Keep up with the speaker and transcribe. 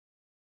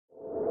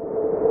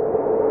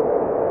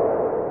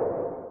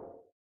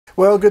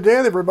Well, good day,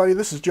 everybody.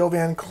 This is Joe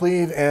Van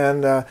Cleve,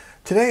 and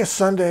today is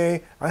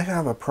Sunday. I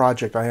have a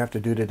project I have to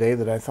do today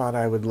that I thought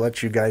I would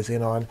let you guys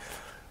in on.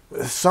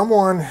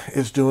 Someone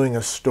is doing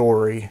a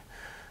story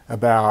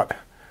about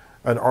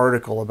an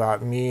article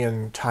about me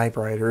and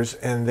typewriters,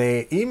 and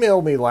they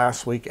emailed me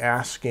last week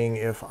asking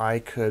if I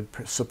could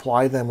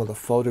supply them with a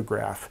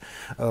photograph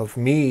of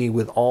me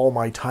with all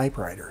my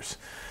typewriters.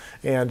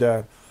 And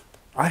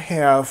I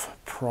have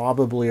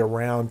probably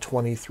around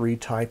 23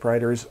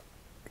 typewriters.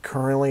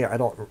 Currently,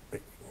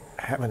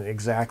 haven't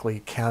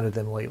exactly counted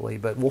them lately,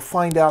 but we'll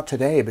find out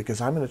today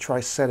because I'm going to try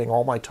setting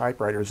all my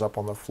typewriters up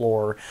on the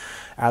floor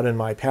out in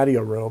my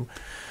patio room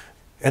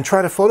and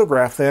try to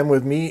photograph them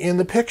with me in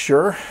the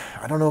picture.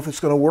 I don't know if it's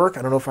going to work.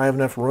 I don't know if I have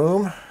enough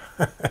room,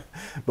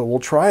 but we'll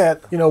try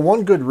it. You know,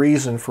 one good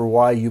reason for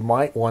why you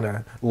might want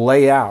to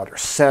lay out or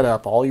set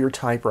up all your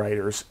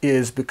typewriters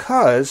is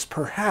because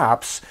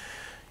perhaps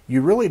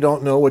you really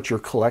don't know what your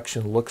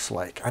collection looks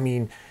like. I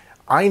mean,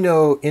 I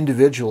know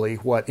individually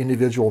what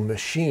individual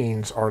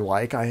machines are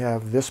like. I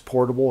have this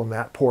portable and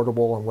that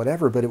portable and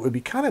whatever, but it would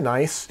be kind of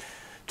nice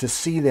to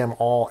see them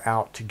all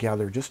out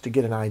together just to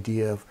get an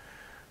idea of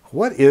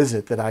what is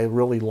it that I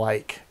really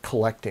like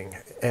collecting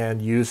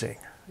and using,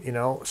 you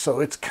know?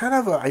 So it's kind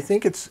of I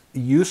think it's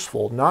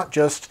useful, not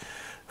just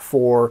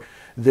for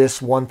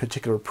this one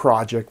particular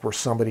project where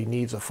somebody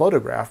needs a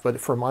photograph, but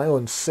for my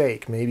own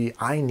sake, maybe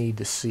I need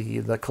to see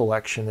the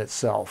collection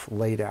itself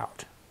laid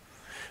out.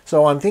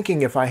 So I'm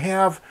thinking if I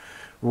have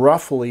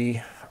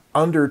roughly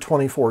under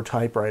 24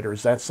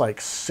 typewriters, that's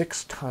like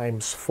 6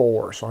 times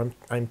 4. So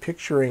I'm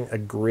picturing a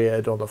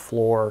grid on the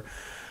floor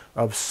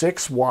of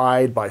 6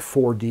 wide by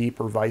 4 deep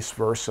or vice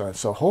versa.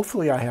 So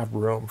hopefully I have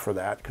room for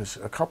that because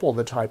a couple of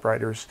the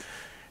typewriters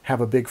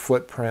have a big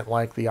footprint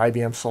like the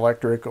IBM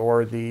Selectric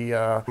or the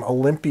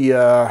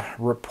Olympia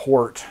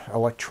Report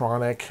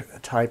electronic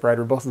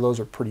typewriter. Both of those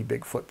are pretty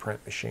big footprint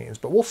machines,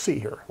 but we'll see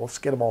here. Let's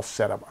get them all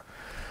set up.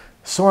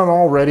 So I'm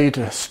all ready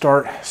to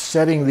start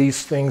setting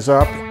these things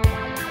up.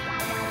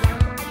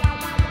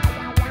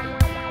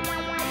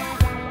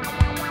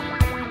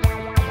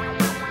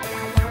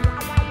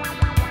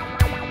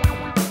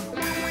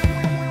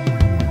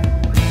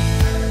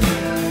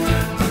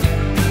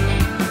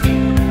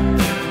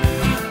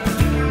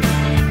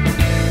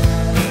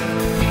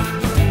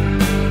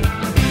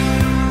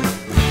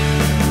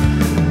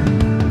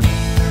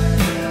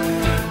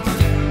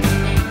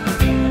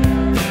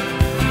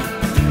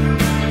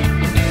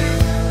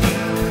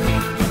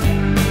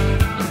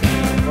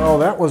 Oh,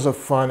 that was a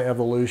fun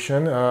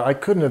evolution. I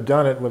couldn't have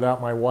done it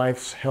without my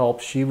wife's help.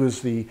 She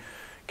was the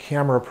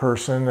camera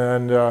person,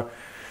 and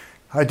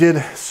I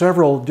did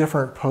several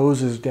different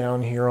poses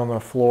down here on the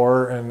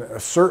floor,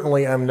 and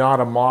certainly I'm not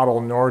a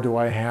model, nor do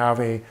I have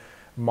a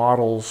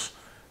model's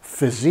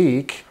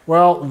physique.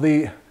 Well,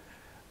 the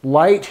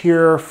light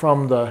here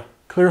from the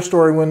clear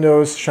story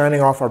windows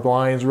shining off our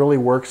blinds really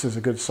works as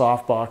a good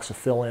softbox to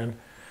fill in.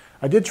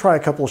 I did try a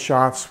couple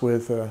shots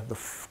with the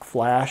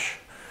flash.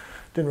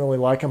 Didn't really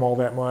like them all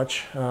that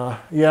much.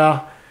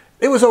 Yeah,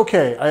 it was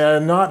okay.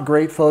 Not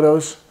great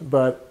photos,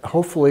 but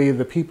hopefully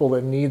the people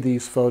that need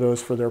these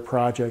photos for their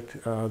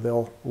project,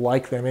 they'll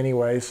like them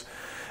anyways.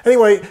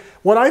 Anyway,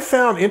 what I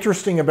found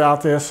interesting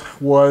about this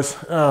was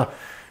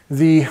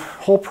the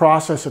whole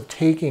process of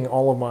taking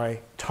all of my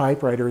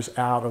typewriters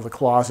out of the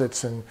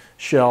closets and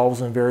shelves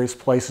and various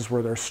places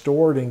where they're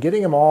stored and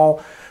getting them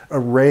all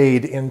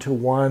arrayed into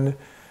one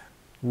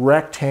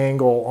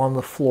rectangle on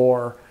the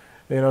floor.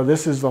 You know,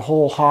 this is the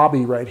whole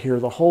hobby right here.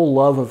 The whole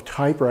love of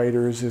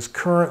typewriters is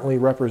currently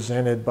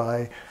represented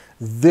by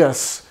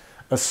this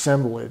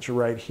assemblage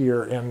right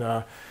here.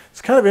 And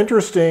it's kind of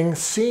interesting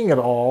seeing it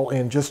all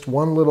in just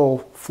one little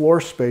floor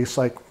space,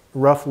 like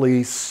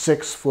roughly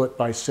 6 foot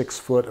by 6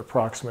 foot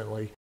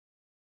approximately.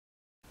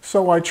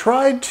 So I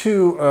tried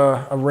to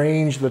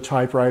arrange the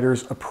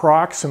typewriters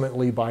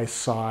approximately by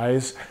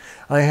size.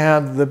 I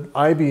had the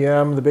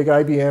IBM, the big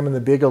IBM and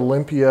the big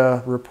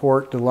Olympia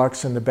Report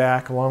Deluxe in the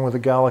back, along with the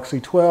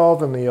Galaxy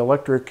 12 and the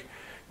Electric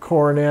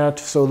Coronet.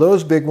 So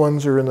those big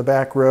ones are in the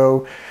back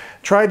row.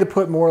 Tried to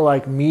put more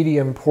like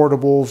medium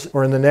portables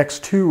or in the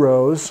next 2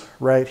 rows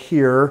right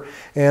here.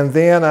 And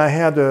then I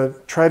had to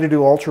try to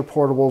do ultra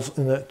portables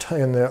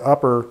in the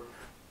upper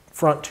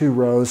front 2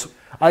 rows.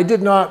 I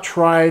did not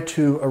try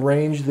to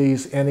arrange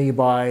these any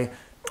by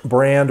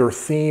brand or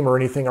theme or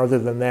anything other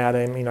than that.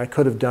 I mean, I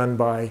could have done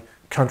by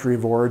country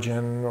of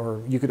origin,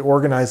 or you could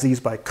organize these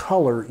by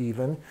color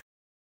even.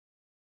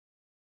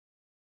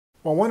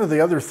 Well, one of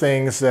the other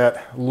things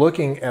that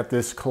looking at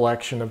this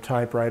collection of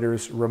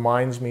typewriters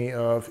reminds me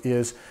of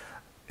is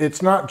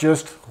it's not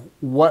just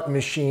what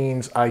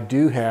machines I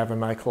do have in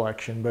my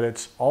collection, but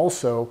it's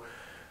also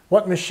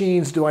what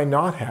machines do I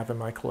not have in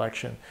my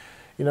collection.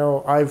 You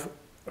know, I've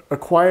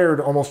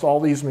acquired almost all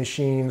these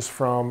machines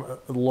from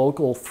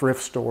local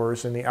thrift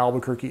stores in the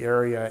Albuquerque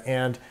area,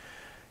 and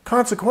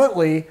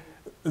consequently,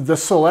 the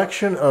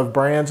selection of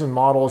brands and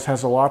models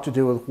has a lot to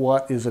do with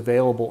what is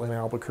available in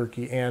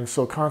Albuquerque, and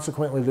so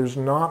consequently there's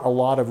not a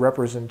lot of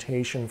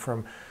representation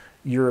from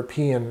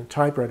European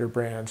typewriter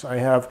brands. I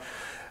have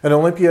an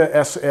Olympia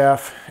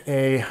SF,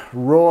 a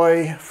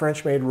Roy,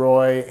 French-made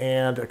Roy,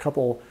 and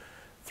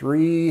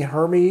three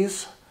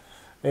Hermes,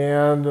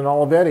 and an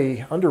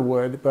Olivetti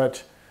Underwood,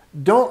 but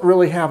don't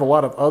really have a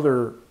lot of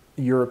other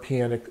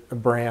European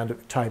brand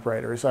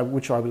typewriters,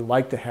 which I would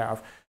like to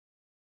have.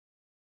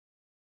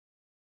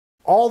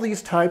 All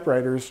these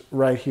typewriters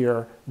right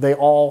here, they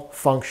all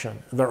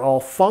function. They're all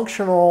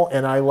functional,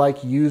 and I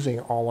like using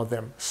all of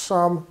them.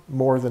 Some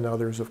more than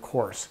others, of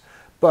course.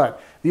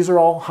 But these are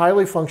all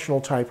highly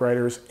functional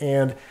typewriters,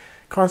 and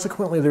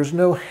consequently, there's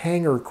no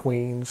hanger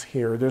queens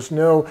here. There's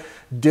no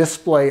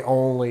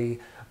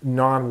display-only,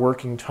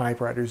 non-working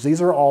typewriters.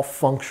 These are all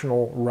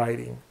functional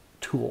writing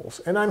tools,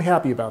 and I'm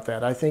happy about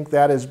that. I think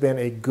that has been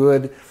a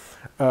good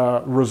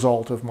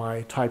result of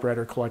my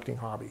typewriter collecting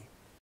hobby.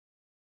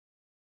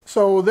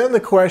 So then the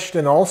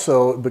question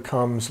also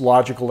becomes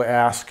logical to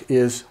ask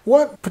is,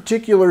 what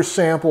particular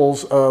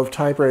samples of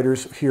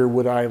typewriters here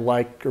would I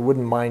like or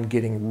wouldn't mind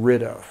getting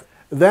rid of?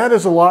 That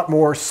is a lot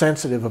more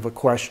sensitive of a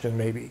question,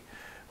 maybe,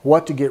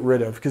 what to get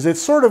rid of, because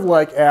it's sort of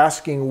like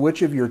asking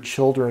which of your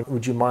children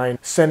would you mind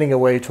sending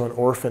away to an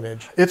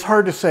orphanage. It's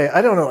hard to say.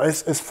 I don't know.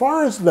 As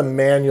far as the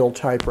manual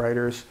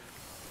typewriters,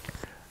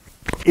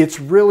 it's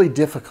really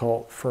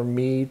difficult for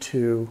me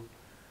to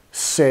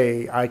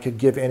say I could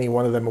give any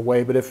one of them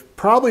away, but if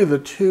probably the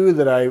two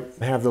that I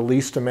have the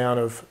least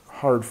amount of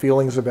hard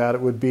feelings about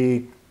it would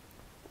be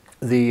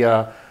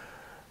the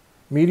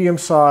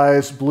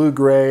medium-sized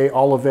blue-gray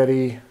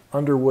Olivetti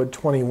Underwood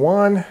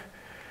 21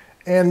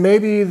 and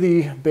maybe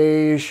the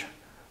beige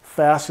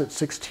Facet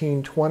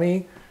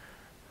 1620,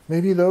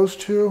 maybe those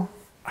two.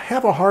 I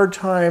have a hard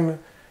time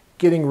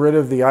getting rid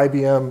of the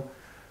IBM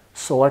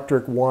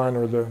Selectric 1,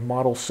 or the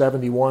Model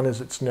 71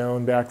 as it's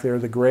known back there,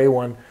 the gray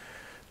one,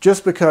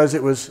 just because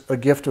it was a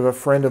gift of a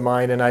friend of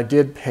mine and I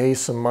did pay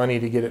some money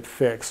to get it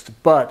fixed.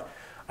 But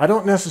I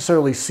don't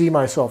necessarily see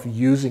myself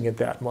using it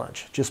that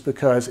much, just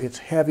because it's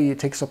heavy, it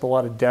takes up a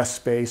lot of desk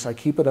space. I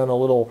keep it on a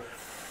little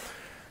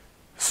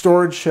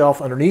storage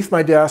shelf underneath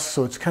my desk,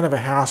 so it's kind of a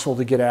hassle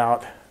to get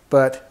out.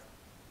 But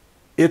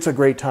it's a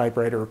great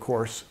typewriter, of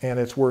course, and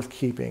it's worth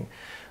keeping.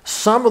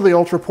 Some of the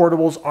ultra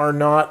portables are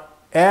not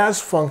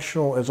as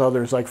functional as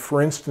others, like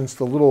for instance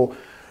the little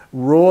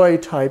Roy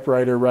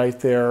typewriter right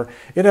there.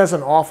 It has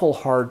an awful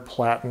hard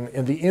platen,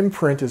 and the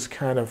imprint is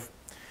kind of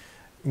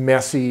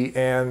messy,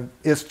 and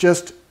it's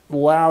just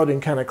loud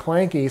and kind of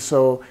clanky.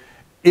 So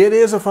it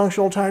is a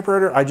functional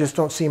typewriter. I just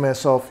don't see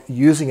myself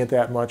using it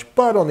that much.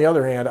 But on the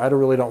other hand, I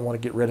really don't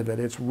want to get rid of it.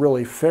 It's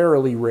really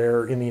fairly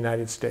rare in the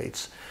United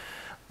States.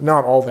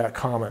 Not all that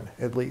common,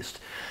 at least.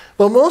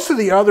 But most of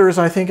the others,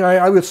 I think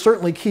I would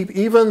certainly keep.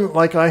 Even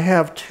like I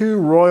have two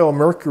Royal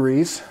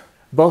Mercuries.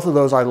 Both of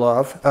those I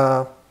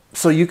love.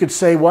 So you could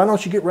say, why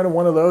don't you get rid of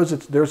one of those?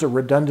 There's a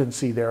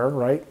redundancy there,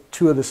 right?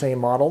 Two of the same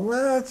model.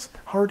 It's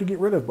hard to get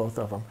rid of both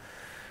of them,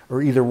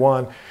 or either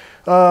one.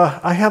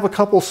 I have a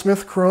couple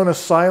Smith Corona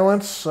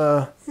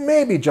Silents.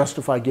 Maybe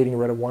justify getting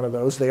rid of one of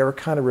those. They are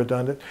kind of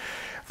redundant.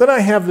 Then I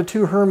have the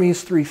two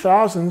Hermes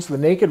 3000s, the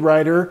Naked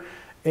Writer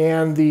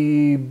and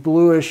the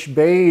bluish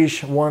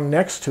beige one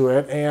next to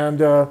it. And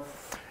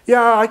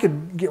yeah, I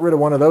could get rid of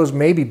one of those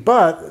maybe,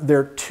 but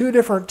they're two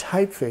different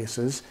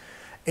typefaces,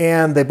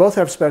 and they both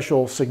have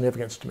special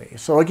significance to me.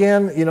 So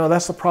again, you know,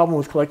 that's the problem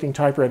with collecting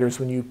typewriters.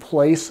 When you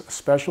place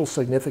special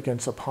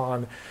significance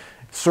upon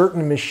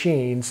certain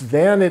machines,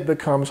 then it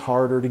becomes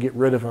harder to get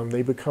rid of them.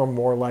 They become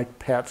more like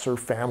pets or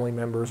family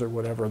members or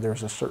whatever.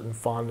 There's a certain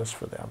fondness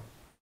for them.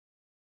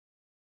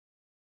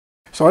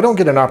 So I don't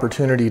get an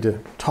opportunity to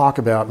talk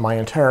about my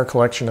entire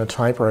collection of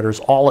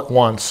typewriters all at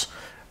once.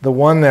 The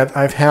one that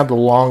I've had the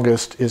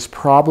longest is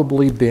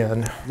probably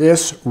been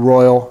this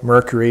Royal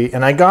Mercury.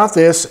 And I got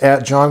this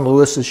at John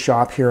Lewis's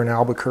shop here in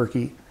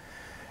Albuquerque.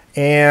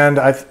 And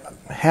I've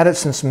had it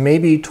since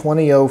maybe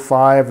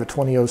 2005 or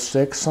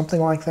 2006, something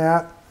like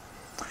that.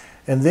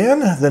 And then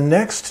the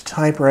next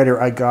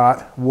typewriter I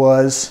got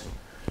was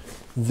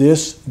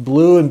this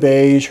blue and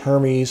beige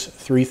Hermes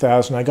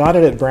 3000. I got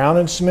it at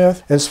Brown &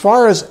 Smith. As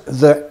far as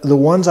the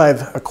ones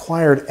I've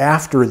acquired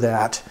after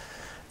that,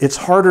 it's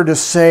harder to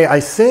say. I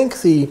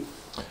think the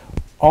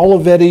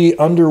Olivetti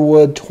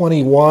Underwood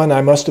 21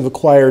 I must have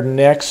acquired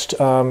next.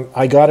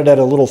 I got it at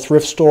a little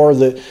thrift store.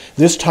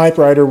 This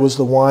typewriter was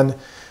the one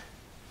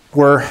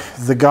where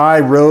the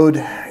guy rode,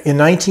 in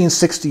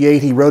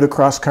 1968, he rode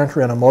across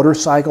country on a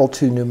motorcycle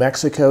to New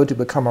Mexico to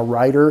become a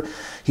writer.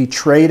 He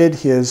traded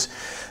his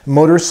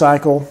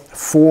motorcycle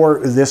for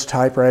this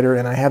typewriter,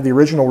 and I have the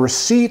original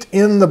receipt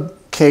in the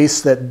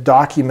case that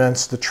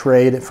documents the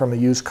trade from a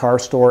used car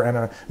store and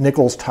a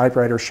Nichols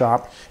typewriter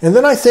shop. And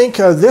then I think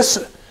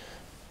this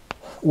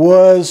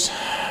was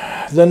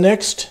the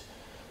next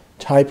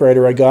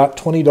typewriter I got,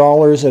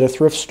 $20 at a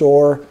thrift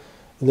store,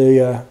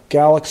 the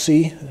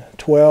Galaxy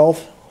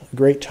 12,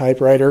 great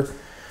typewriter.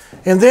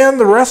 And then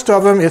the rest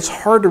of them, it's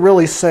hard to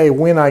really say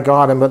when I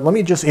got them, but let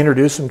me just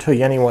introduce them to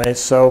you anyway.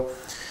 So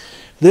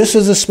this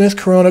is a Smith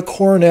Corona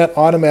Coronet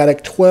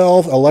Automatic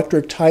 12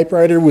 electric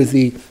typewriter with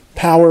the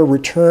power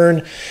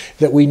return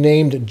that we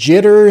named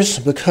Jitters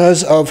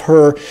because of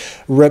her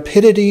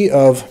rapidity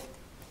of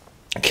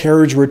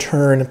carriage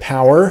return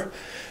power.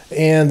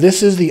 And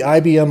this is the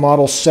IBM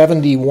Model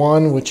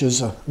 71, which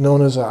is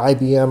known as an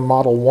IBM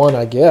Model 1,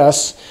 I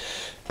guess.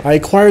 I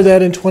acquired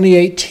that in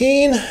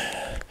 2018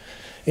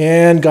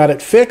 and got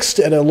it fixed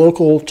at a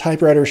local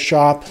typewriter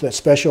shop that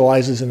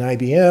specializes in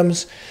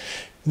IBMs.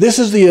 This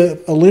is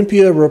the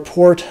Olympia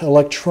Report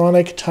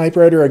electronic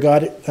typewriter. I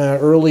got it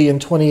early in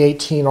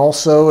 2018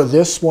 also.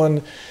 This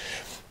one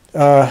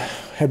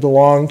had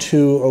belonged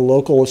to a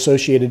local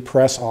Associated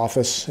Press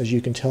office, as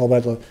you can tell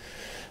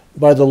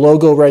by the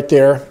logo right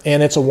there.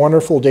 And it's a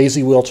wonderful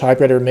daisy wheel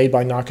typewriter made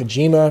by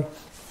Nakajima.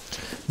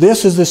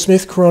 This is the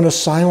Smith Corona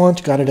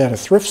Silent. Got it at a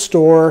thrift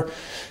store.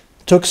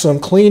 Took some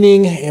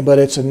cleaning, but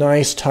it's a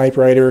nice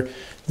typewriter.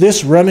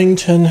 This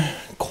Remington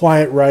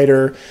Quiet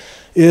Writer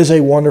is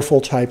a wonderful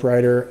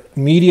typewriter.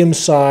 Medium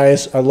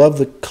size. I love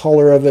the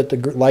color of it, the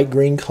light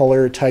green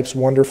color. It types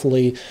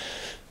wonderfully.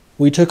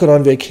 We took it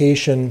on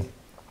vacation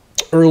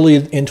early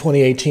in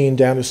 2018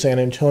 down to San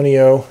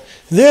Antonio.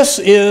 This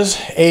is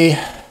a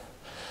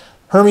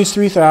Hermes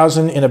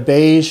 3000 in a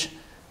beige,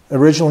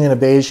 originally in a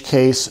beige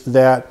case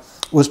that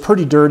was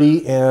pretty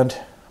dirty, and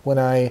when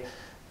I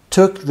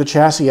took the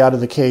chassis out of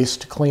the case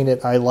to clean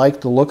it, I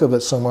liked the look of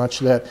it so much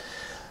that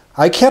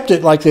I kept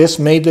it like this,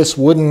 made this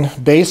wooden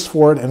base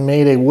for it, and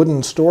made a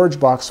wooden storage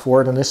box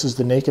for it, and this is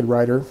the Naked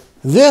Writer.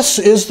 This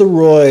is the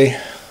Roy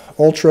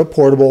Ultra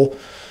Portable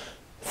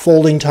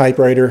Folding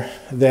Typewriter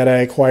that I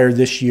acquired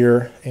this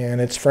year,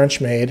 and it's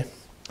French made.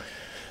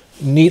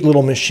 Neat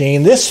little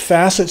machine. This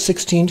Facet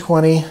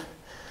 1620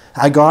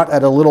 I got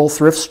at a little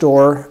thrift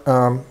store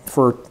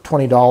for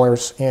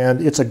 $20,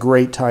 and it's a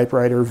great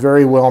typewriter,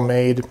 very well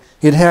made.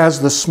 It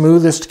has the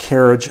smoothest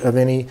carriage of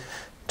any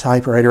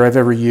typewriter I've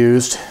ever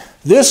used.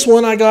 This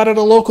one I got at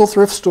a local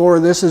thrift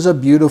store. This is a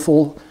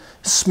beautiful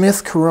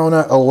Smith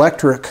Corona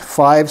Electric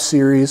 5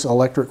 Series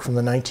Electric from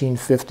the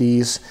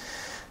 1950s.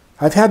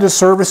 I've had to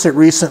service it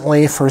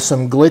recently for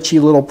some glitchy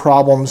little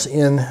problems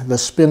in the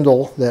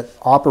spindle that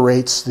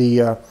operates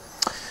the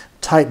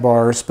type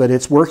bars, but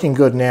it's working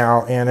good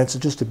now, and it's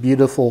just a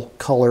beautiful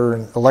color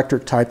and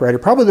electric typewriter.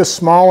 Probably the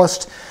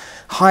smallest,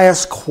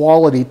 highest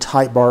quality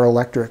type bar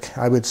electric,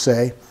 I would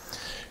say.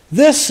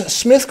 This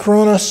Smith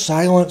Corona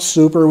Silent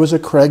Super was a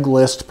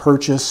Craigslist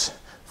purchase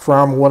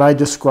from what I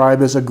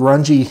describe as a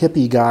grungy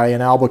hippie guy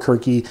in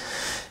Albuquerque.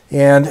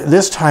 And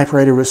this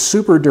typewriter was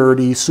super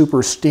dirty,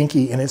 super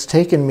stinky, and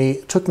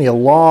took me a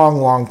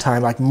long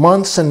time, like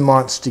months and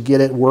months, to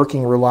get it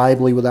working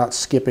reliably without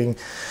skipping.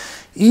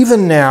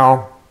 Even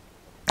now,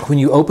 when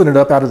you open it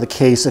up out of the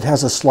case, it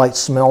has a slight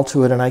smell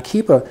to it, and I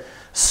keep a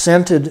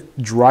scented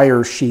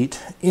dryer sheet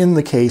in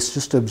the case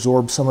just to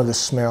absorb some of the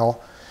smell.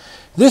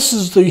 This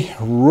is the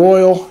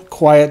Royal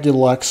Quiet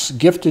Deluxe,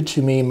 gifted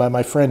to me by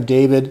my friend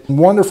David.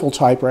 Wonderful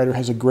typewriter,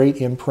 has a great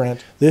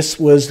imprint. This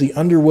was the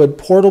Underwood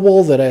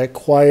Portable that I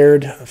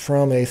acquired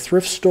from a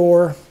thrift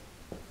store.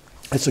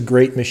 It's a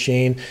great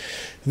machine.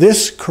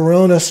 This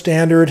Corona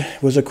Standard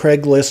was a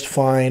Craigslist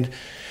find.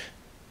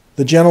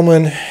 The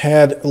gentleman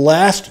had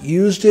last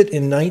used it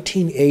in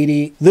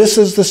 1980. This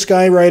is the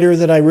Skywriter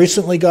that I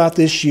recently got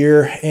this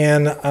year,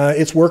 and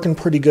it's working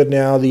pretty good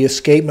now. The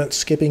escapement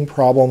skipping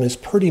problem is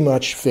pretty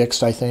much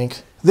fixed, I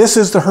think. This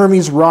is the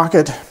Hermes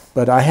Rocket,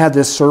 but I had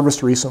this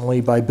serviced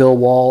recently by Bill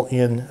Wall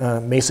in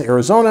Mesa,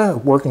 Arizona.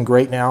 Working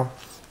great now.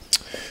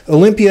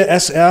 Olympia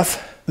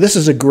SF. This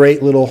is a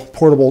great little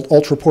portable,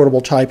 ultra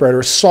portable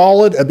typewriter.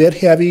 Solid, a bit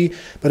heavy,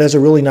 but has a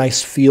really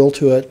nice feel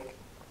to it.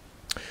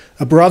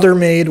 A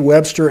brother-made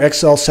Webster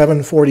XL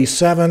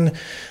 747.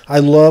 I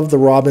love the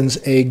Robin's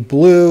Egg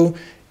Blue.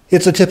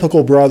 It's a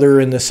typical brother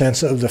in the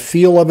sense of the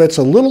feel of it. It's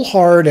a little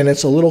hard and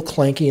it's a little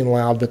clanky and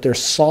loud, but they're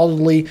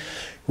solidly,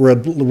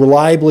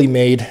 reliably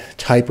made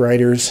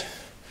typewriters.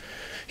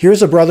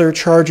 Here's a Brother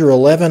Charger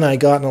 11 I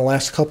got in the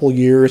last couple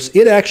years.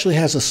 It actually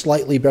has a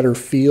slightly better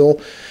feel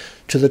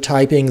to the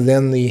typing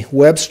than the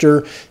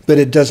Webster, but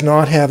it does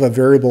not have a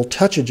variable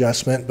touch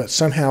adjustment, but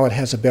somehow it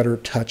has a better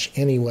touch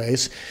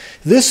anyways.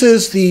 This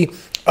is the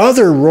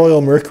other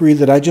Royal Mercury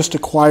that I just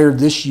acquired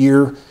this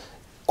year,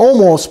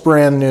 almost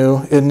brand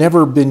new. It had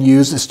never been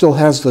used. It still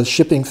has the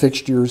shipping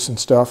fixtures and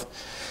stuff.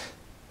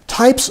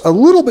 Types a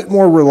little bit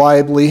more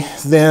reliably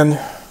than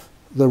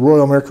the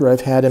Royal Mercury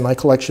I've had in my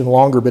collection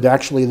longer, but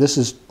actually this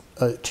is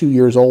 2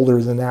 years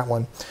older than that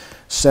one.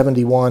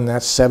 71,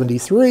 that's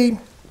 73.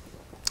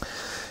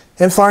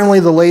 And finally,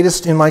 the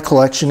latest in my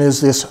collection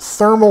is this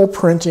thermal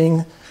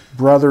printing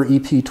Brother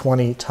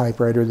EP20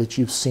 typewriter that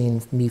you've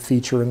seen me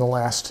feature in the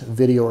last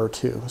video or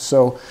two.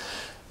 So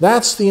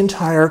that's the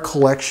entire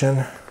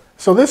collection.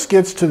 So this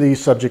gets to the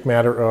subject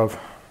matter of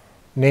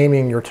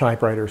naming your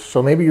typewriters.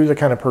 So maybe you're the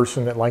kind of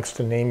person that likes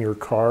to name your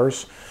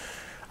cars.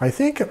 I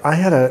think I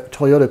had a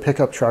Toyota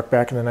pickup truck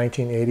back in the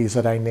 1980s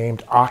that I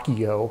named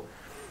Akio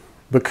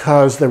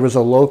because there was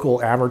a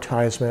local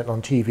advertisement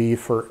on TV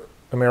for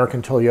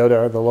American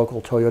Toyota, the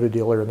local Toyota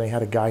dealer, and they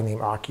had a guy named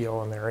Akio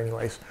on there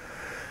anyways.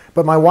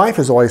 But my wife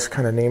has always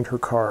kind of named her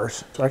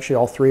cars. So actually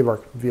all three of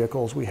our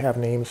vehicles we have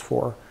names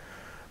for.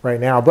 right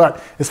now.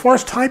 But as far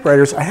as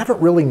typewriters, I haven't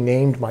really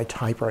named my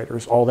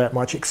typewriters all that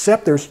much,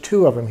 except there's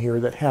 2 of them here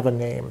that have a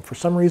name. For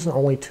some reason,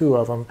 only 2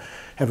 of them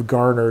have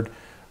garnered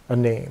a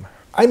name.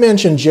 I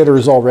mentioned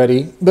Jitters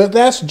already, but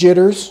that's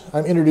Jitters.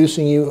 I'm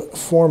introducing you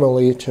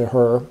formally to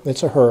her.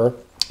 It's a her,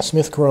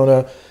 Smith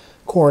Corona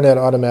Coronet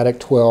Automatic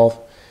 12.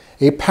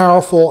 A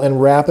powerful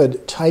and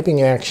rapid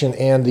typing action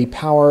and the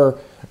power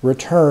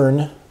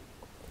return.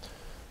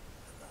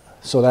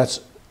 So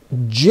that's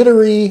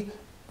jittery,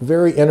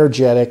 very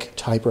energetic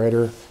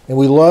typewriter. And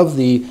we love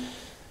the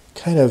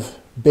kind of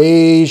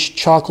beige,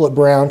 chocolate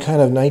brown,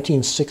 kind of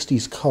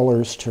 1960s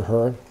colors to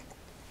her.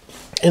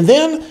 And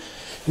then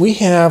we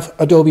have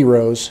Adobe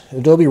Rose.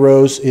 Adobe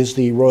Rose is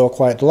the Royal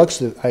Quiet Deluxe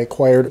that I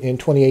acquired in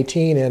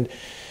 2018 and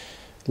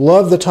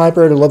love the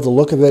typewriter, love the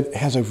look of it. It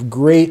has a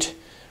great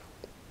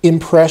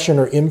impression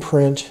or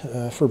imprint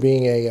for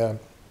being a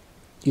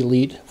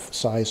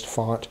elite-sized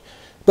font.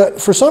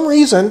 But for some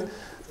reason,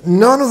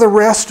 none of the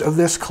rest of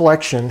this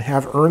collection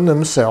have earned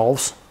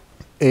themselves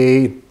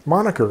a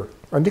moniker,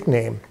 a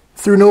nickname,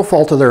 through no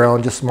fault of their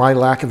own, just my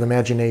lack of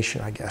imagination,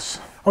 I guess.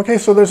 Okay,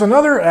 so there's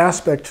another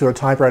aspect to a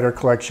typewriter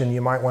collection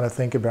you might want to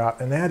think about,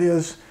 and that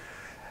is,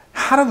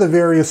 how do the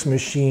various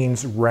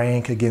machines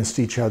rank against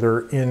each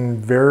other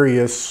in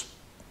various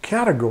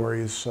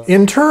categories?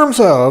 In terms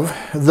of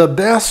the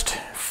best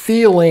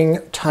feeling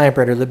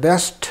typewriter, the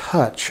best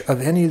touch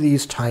of any of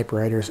these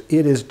typewriters,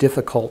 it is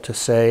difficult to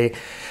say.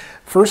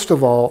 First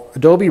of all,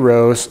 Adobe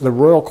Rose, the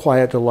Royal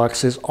Quiet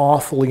Deluxe, is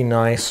awfully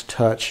nice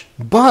touch,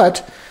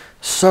 but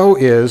so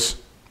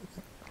is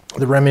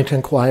the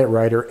Remington Quiet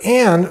Writer,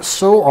 and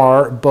so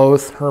are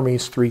both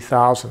Hermes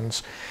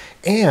 3000s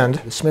and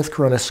the Smith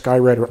Corona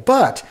Skywriter.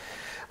 But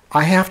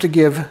I have to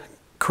give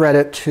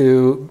credit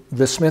to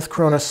the Smith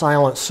Corona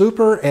Silent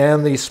Super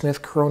and the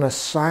Smith Corona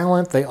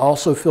Silent. They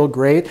also feel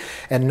great,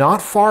 and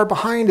not far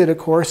behind it, of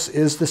course,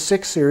 is the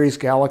 6 Series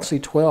Galaxy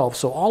 12.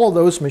 So all of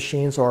those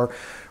machines are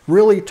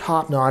really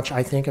top-notch,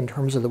 I think, in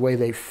terms of the way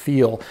they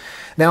feel.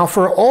 Now,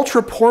 for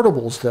ultra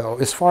portables, though,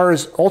 as far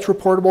as ultra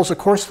portables, of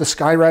course, the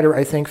Skywriter,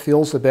 I think,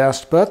 feels the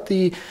best, but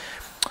the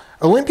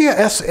Olympia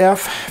SF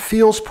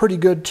feels pretty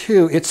good,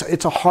 too.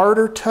 It's a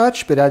harder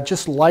touch, but I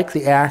just like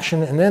the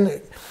action. And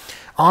then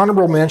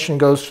honorable mention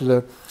goes to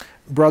the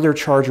Brother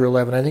Charger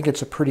 11. I think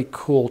it's a pretty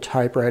cool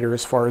typewriter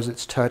as far as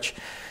its touch.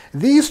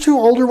 These 2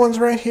 older ones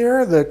right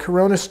here, the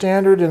Corona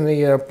Standard and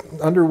the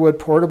Underwood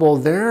Portable,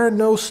 they're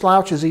no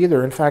slouches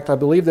either. In fact, I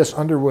believe this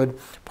Underwood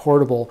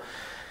Portable,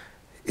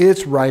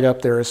 it's right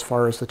up there as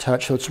far as the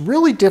touch. So it's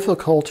really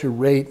difficult to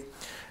rate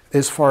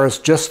as far as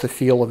just the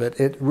feel of it.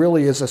 It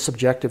really is a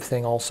subjective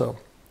thing also.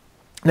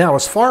 Now,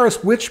 as far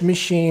as which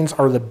machines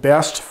are the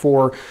best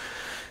for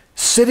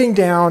sitting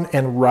down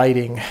and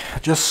writing,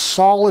 just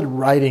solid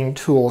writing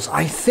tools,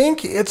 I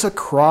think it's a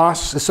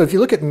cross. So if you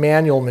look at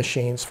manual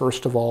machines,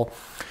 first of all,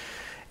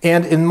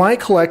 and in my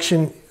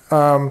collection,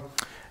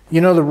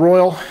 you know, the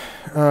Royal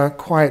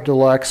Quiet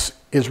Deluxe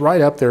is right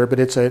up there, but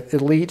it's an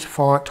elite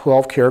font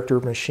 12-character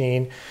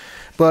machine.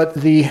 But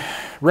the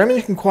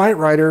Remington Quiet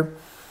Writer,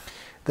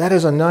 that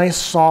is a nice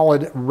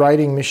solid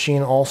writing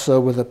machine also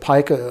with a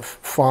pica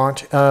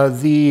font.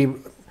 The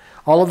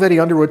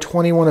Olivetti Underwood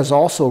 21 is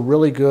also a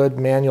really good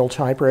manual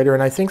typewriter,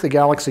 and I think the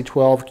Galaxy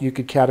 12 you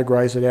could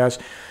categorize it as.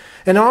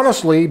 And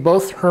honestly,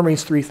 both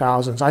Hermes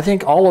 3000s, I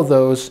think all of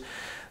those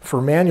for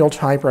manual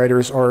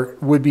typewriters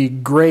would be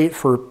great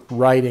for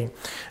writing.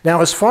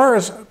 Now, as far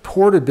as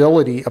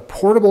portability, a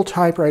portable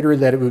typewriter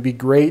that it would be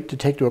great to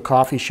take to a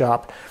coffee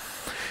shop,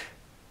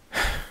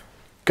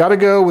 got to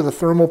go with a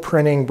Thermal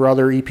Printing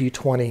Brother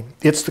EP20.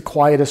 It's the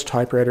quietest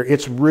typewriter.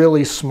 It's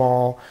really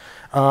small.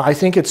 I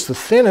think it's the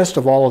thinnest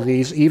of all of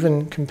these,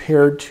 even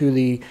compared to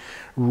the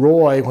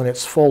Roy when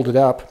it's folded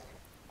up.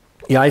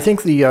 Yeah, I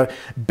think the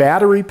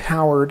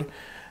battery-powered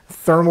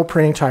thermal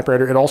printing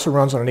typewriter, it also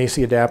runs on an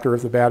AC adapter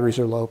if the batteries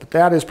are low, but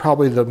that is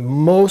probably the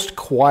most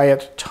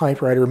quiet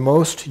typewriter,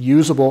 most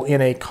usable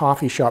in a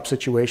coffee shop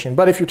situation.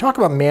 But if you're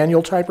talking about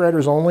manual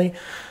typewriters only,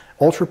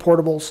 ultra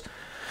portables,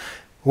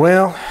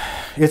 well,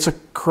 it's a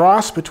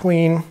cross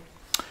between,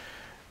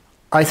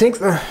 I think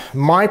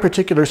my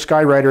particular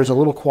Skywriter is a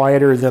little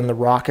quieter than the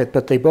Rocket,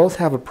 but they both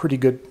have a pretty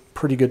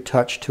good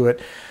touch to it.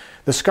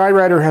 The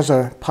Skywriter has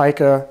a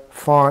pica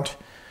font.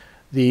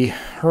 The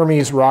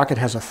Hermes Rocket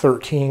has a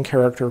 13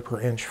 character per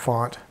inch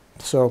font.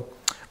 So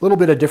a little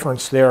bit of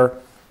difference there.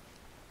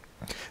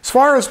 As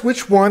far as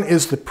which one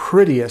is the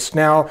prettiest,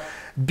 now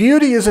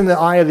beauty is in the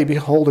eye of the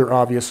beholder,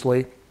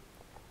 obviously.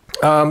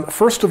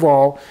 First of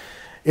all,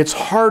 it's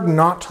hard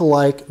not to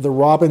like the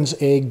Robin's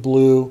Egg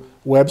Blue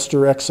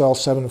Webster XL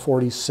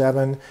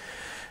 747.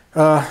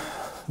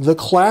 The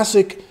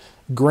classic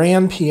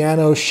grand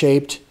piano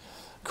shaped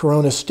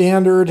Corona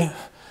Standard,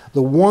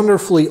 the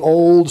wonderfully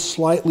old,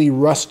 slightly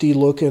rusty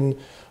looking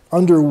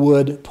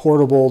Underwood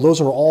Portable,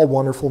 those are all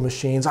wonderful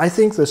machines. I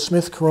think the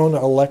Smith Corona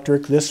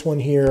Electric, this one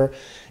here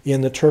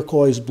in the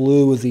turquoise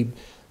blue with the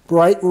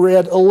bright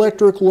red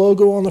electric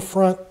logo on the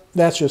front,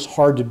 that's just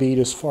hard to beat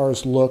as far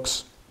as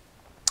looks.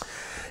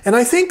 And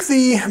I think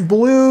the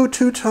blue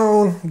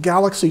two-tone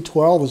Galaxy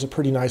 12 is a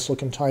pretty nice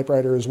looking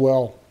typewriter as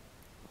well.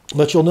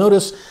 But you'll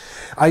notice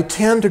I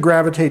tend to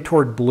gravitate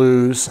toward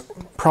blues,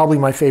 probably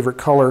my favorite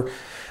color.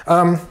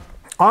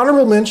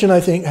 Honorable mention, I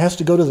think, has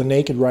to go to the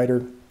Naked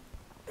Writer.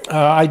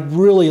 I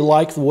really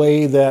like the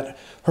way that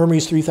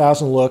Hermes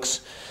 3000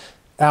 looks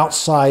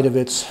outside of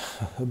its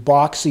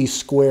boxy,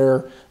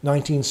 square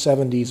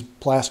 1970s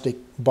plastic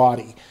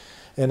body.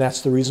 And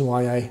that's the reason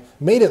why I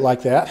made it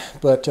like that.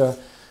 But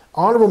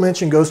honorable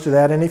mention goes to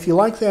that. And if you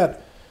like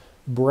that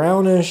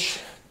brownish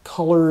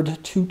colored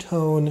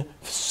two-tone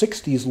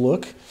 60s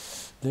look,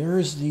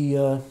 there's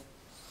the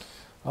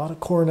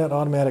Coronet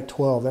Automatic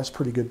 12. That's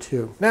pretty good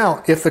too.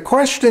 Now, if the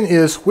question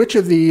is which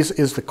of these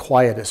is the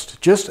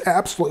quietest, just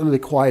absolutely the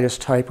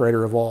quietest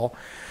typewriter of all,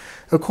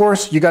 of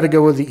course, you got to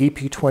go with the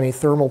EP20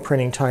 thermal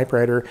printing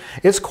typewriter.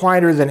 It's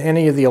quieter than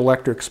any of the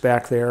electrics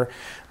back there.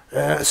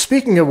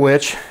 Speaking of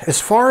which,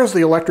 as far as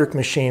the electric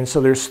machine,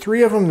 so there's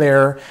 3 of them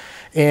there,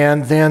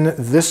 and then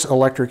this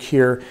electric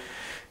here.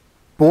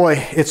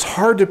 Boy, it's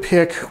hard to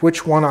pick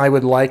which one I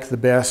would like the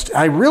best.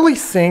 I really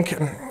think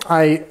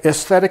I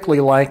aesthetically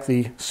like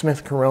the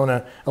Smith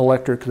Corona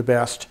electric the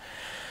best.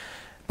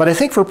 But I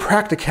think for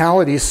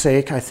practicality's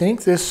sake, I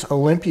think this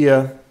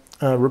Olympia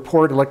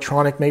Report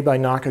electronic made by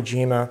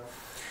Nakajima,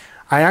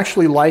 I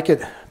actually like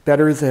it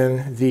better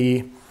than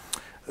the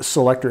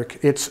Selectric.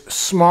 It's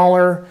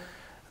smaller.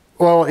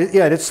 Well,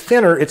 yeah, it's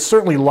thinner. It's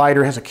certainly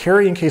lighter. It has a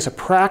carrying case, a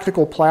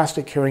practical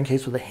plastic carrying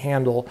case with a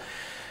handle.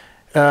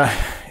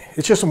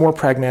 It's just a more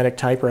pragmatic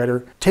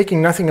typewriter.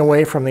 Taking nothing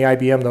away from the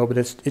IBM though, but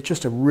it's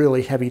just a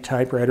really heavy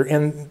typewriter.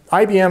 And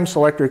IBM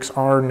Selectrics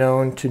are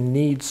known to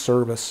need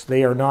service.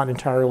 They are not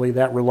entirely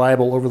that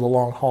reliable over the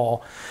long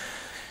haul,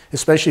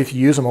 especially if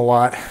you use them a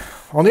lot.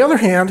 On the other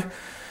hand,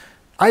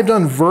 I've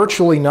done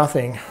virtually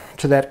nothing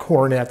to that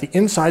Coronet. The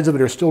insides of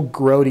it are still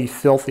grody,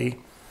 filthy,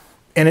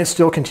 and it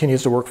still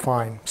continues to work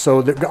fine.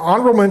 So the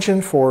honorable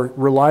mention for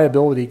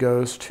reliability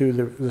goes to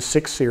the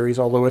 6 series,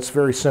 although it's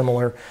very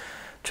similar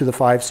to the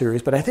 5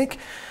 series. But I think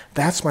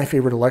that's my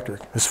favorite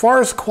electric. As far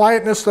as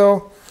quietness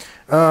though,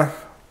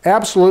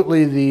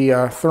 absolutely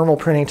the thermal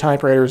printing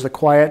typewriter is the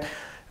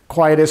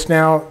quietest.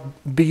 Now,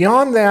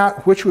 beyond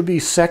that, which would be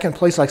second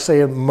place, like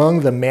say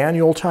among the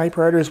manual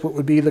typewriters, what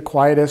would be the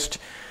quietest?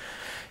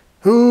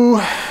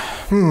 Well,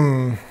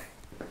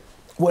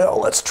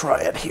 let's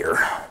try it here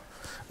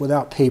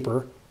without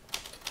paper.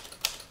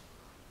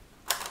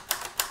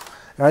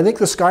 And I think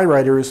the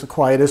Skywriter is the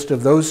quietest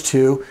of those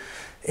two.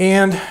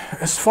 And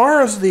as far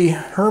as the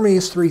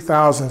Hermes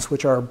 3000s,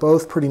 which are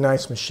both pretty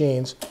nice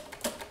machines,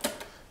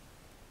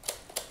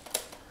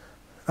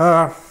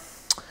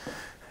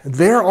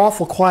 they're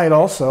awful quiet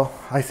also.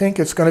 I think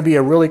it's going to be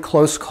a really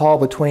close call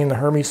between the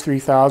Hermes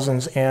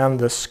 3000s and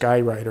the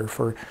Skywriter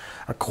for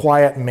a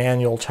quiet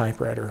manual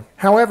typewriter.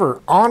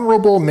 However,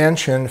 honorable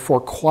mention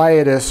for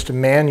quietest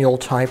manual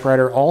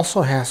typewriter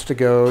also has to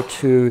go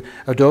to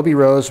Adobe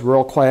Rose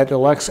Royal Quiet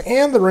Deluxe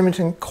and the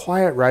Remington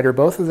Quiet Writer.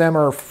 Both of them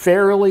are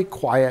fairly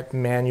quiet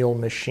manual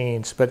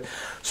machines, but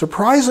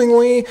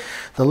surprisingly,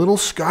 the little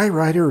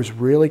Skywriter is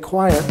really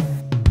quiet.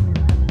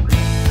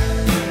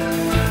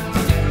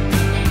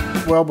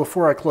 Well,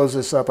 before I close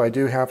this up, I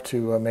do have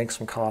to make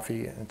some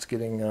coffee. It's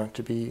getting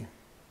to be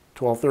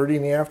 12:30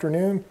 in the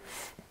afternoon.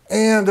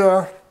 And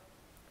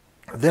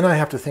then I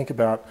have to think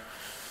about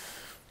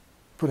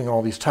putting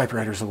all these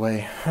typewriters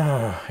away.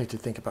 I hate to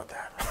think about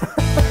that.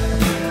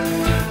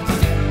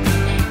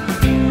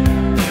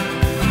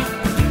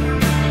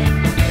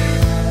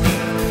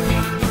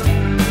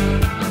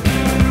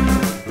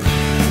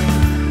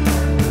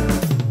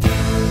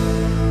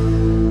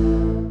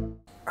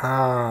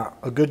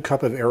 A good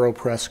cup of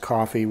AeroPress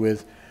coffee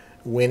with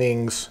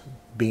Winnings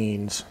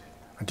beans.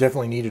 I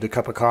definitely needed a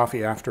cup of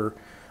coffee after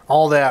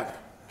all that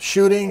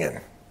shooting and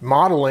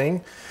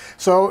modeling.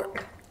 So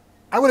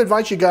I would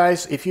advise you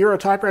guys, if you're a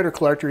typewriter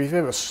collector, if you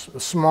have a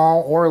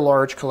small or a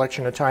large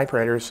collection of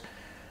typewriters,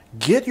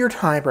 get your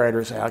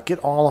typewriters out, get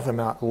all of them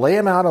out, lay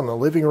them out on the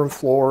living room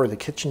floor or the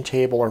kitchen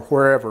table or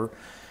wherever,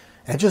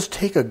 and just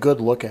take a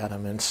good look at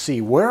them and see,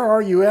 where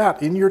are you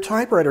at in your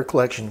typewriter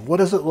collection? What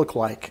does it look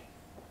like?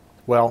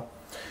 Well,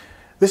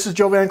 this is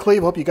Joe Van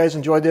Cleve. Hope you guys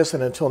enjoyed this,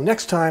 and until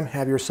next time,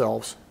 have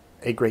yourselves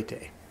a great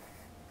day.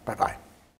 Bye-bye.